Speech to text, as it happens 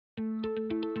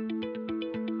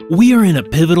We are in a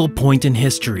pivotal point in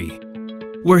history,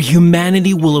 where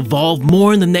humanity will evolve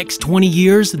more in the next 20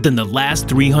 years than the last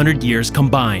 300 years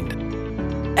combined.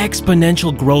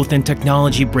 Exponential growth and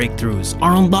technology breakthroughs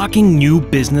are unlocking new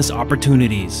business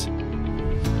opportunities.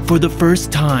 For the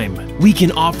first time, we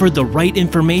can offer the right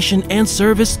information and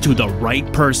service to the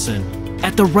right person,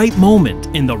 at the right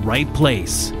moment in the right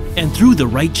place, and through the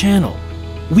right channel.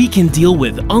 We can deal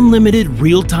with unlimited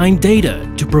real-time data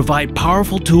to provide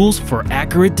powerful tools for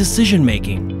accurate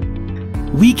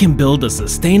decision-making. We can build a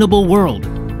sustainable world,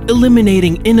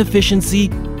 eliminating inefficiency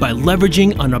by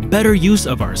leveraging on a better use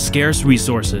of our scarce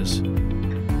resources.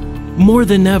 More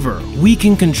than ever, we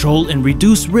can control and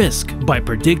reduce risk by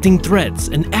predicting threats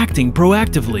and acting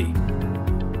proactively.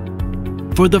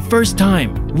 For the first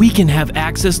time, we can have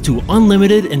access to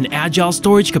unlimited and agile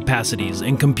storage capacities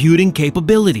and computing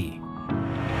capability.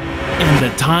 And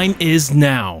the time is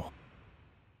now.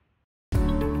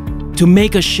 To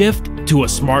make a shift to a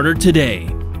smarter today.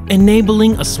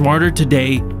 Enabling a smarter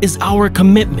today is our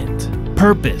commitment,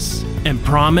 purpose, and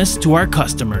promise to our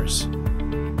customers.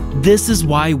 This is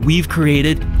why we've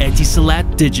created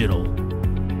Etisalat Digital.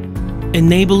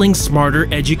 Enabling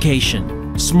smarter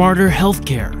education, smarter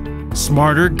healthcare,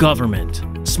 smarter government,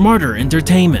 smarter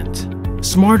entertainment,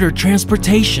 smarter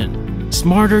transportation,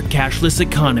 smarter cashless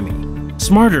economy,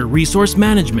 smarter resource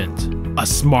management, a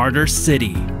smarter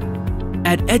city.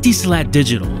 At Etisalat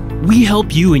Digital, we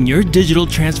help you in your digital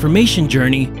transformation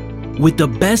journey with the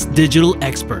best digital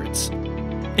experts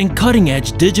and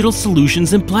cutting-edge digital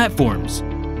solutions and platforms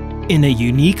in a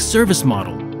unique service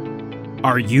model.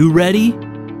 Are you ready?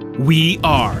 We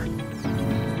are.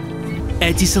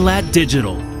 Etisalat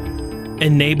Digital,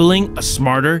 enabling a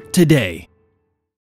smarter today.